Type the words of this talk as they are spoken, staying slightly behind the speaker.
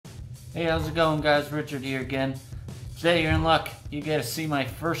Hey, how's it going, guys? Richard here again. Today you're in luck. You get to see my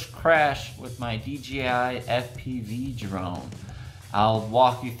first crash with my DJI FPV drone. I'll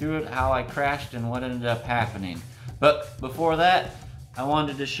walk you through it, how I crashed and what ended up happening. But before that, I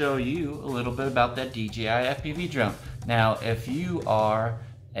wanted to show you a little bit about that DJI FPV drone. Now, if you are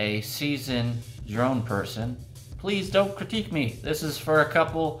a seasoned drone person, please don't critique me. This is for a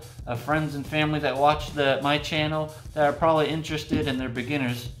couple of friends and family that watch my channel that are probably interested and they're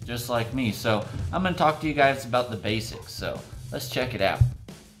beginners just like me. So I'm going to talk to you guys about the basics. So let's check it out.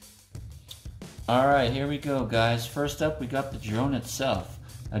 Alright, here we go, guys. First up, we got the drone itself.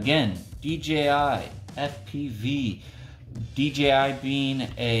 Again, DJI FPV. DJI being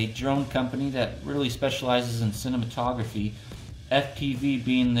a drone company that really specializes in cinematography. FPV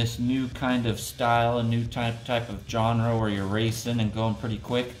being this new kind of style, a new type of genre where you're racing and going pretty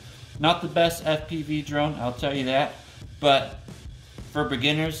quick. Not the best FPV drone, I'll tell you that, but for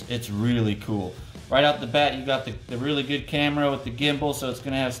beginners, it's really cool. Right out the bat, you got the really good camera with the gimbal, so it's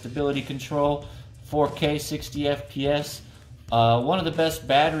going to have stability control, 4K, 60 FPS. One of the best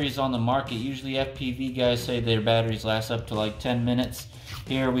batteries on the market. Usually FPV guys say their batteries last up to like 10 minutes.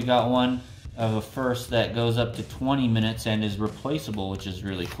 Here we got one of a first that goes up to 20 minutes and is replaceable, which is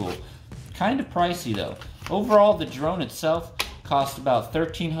really cool. Kind of pricey though. Overall, the drone itself cost about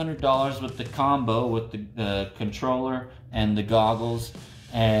 $1,300 with the combo with the controller and the goggles.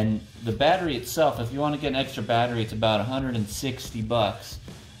 And the battery itself, if you want to get an extra battery, it's about 160 bucks.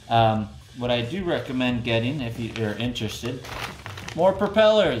 What I do recommend getting, if you're interested, more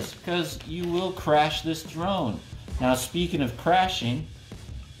propellers, because you will crash this drone. Now, speaking of crashing,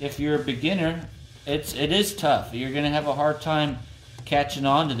 if you're a beginner, it is tough. You're going to have a hard time catching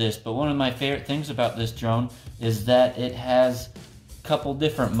on to this, but one of my favorite things about this drone is that it has a couple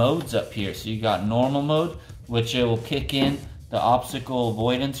different modes up here. So you got normal mode, which it will kick in the obstacle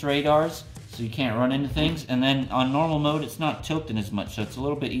avoidance radars, so you can't run into things. And then on normal mode, it's not tilting as much, so it's a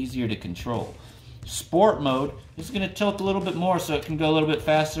little bit easier to control. Sport mode is going to tilt a little bit more, so it can go a little bit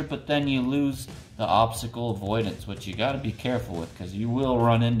faster, but then you lose the obstacle avoidance, which you got to be careful with because you will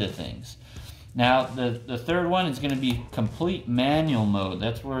run into things. Now, the third one is going to be complete manual mode.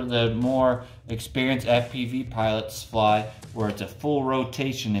 That's where the more experienced FPV pilots fly, where it's a full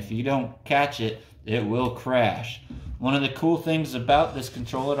rotation. If you don't catch it, it will crash. One of the cool things about this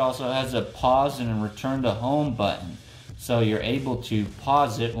controller, it also has a pause and a return to home button, so you're able to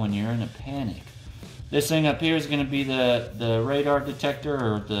pause it when you're in a panic. This thing up here is going to be the radar detector,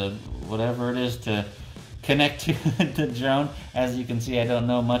 or the whatever it is to connect to the drone. As you can see, I don't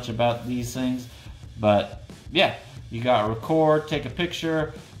know much about these things, but yeah, you got record, take a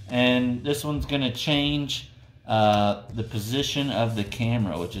picture, and this one's going to change the position of the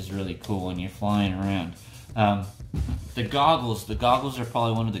camera, which is really cool when you're flying around. The goggles are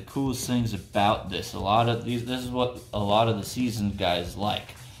probably one of the coolest things about this. This is what a lot of the seasoned guys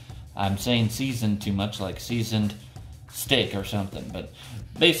like. I'm saying seasoned too much, like seasoned steak or something, but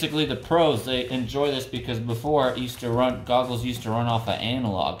basically the pros, they enjoy this because before goggles used to run off of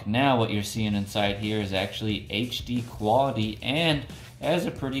analog. Now what you're seeing inside here is actually HD quality and has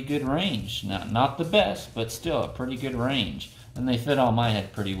a pretty good range. Not the best, but still a pretty good range, and they fit on my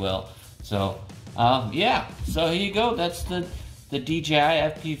head pretty well. So yeah, so here you go. That's the DJI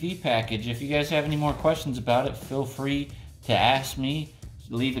FPV package. If you guys have any more questions about it, feel free to ask me,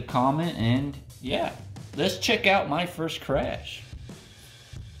 leave a comment, and yeah, let's check out my first crash.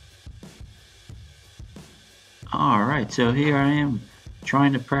 Alright, so here I am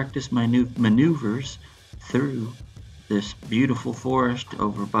trying to practice my new maneuvers through this beautiful forest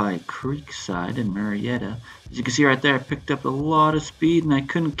over by Creekside in Marietta. As you can see right there, I picked up a lot of speed and I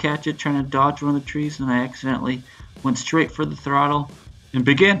couldn't catch it, trying to dodge one of the trees, and I accidentally went straight for the throttle and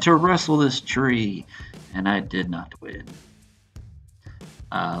began to wrestle this tree, and I did not win.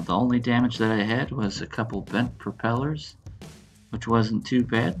 The only damage that I had was a couple bent propellers, which wasn't too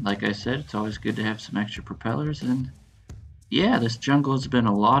bad. Like I said, it's always good to have some extra propellers, and yeah, this jungle has been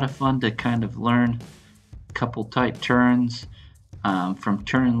a lot of fun to kind of learn a couple tight turns, from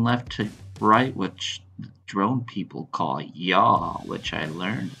turning left to right, which drone people call yaw, which I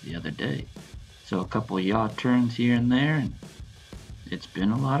learned the other day. So a couple yaw turns here and there, and it's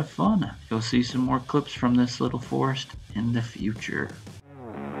been a lot of fun. You'll see some more clips from this little forest in the future.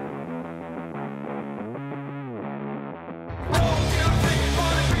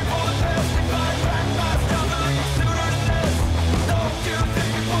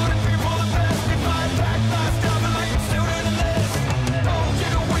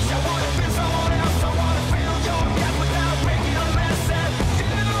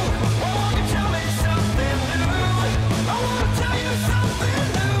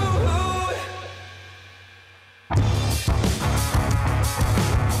 Something new.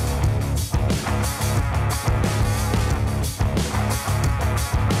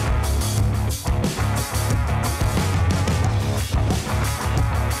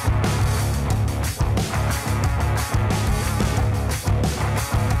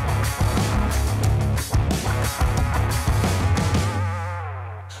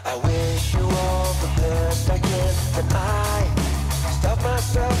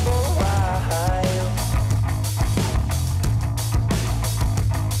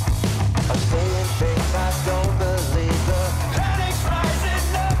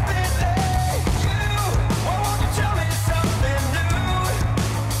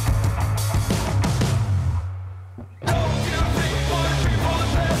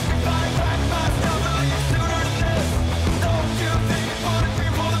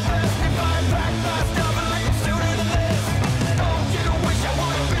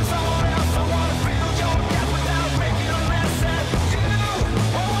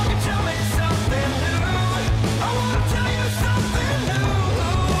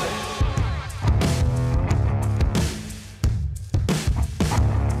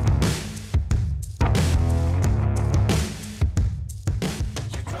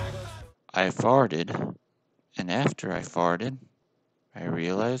 I farted, and after I farted, I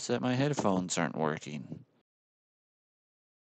realized that my headphones aren't working.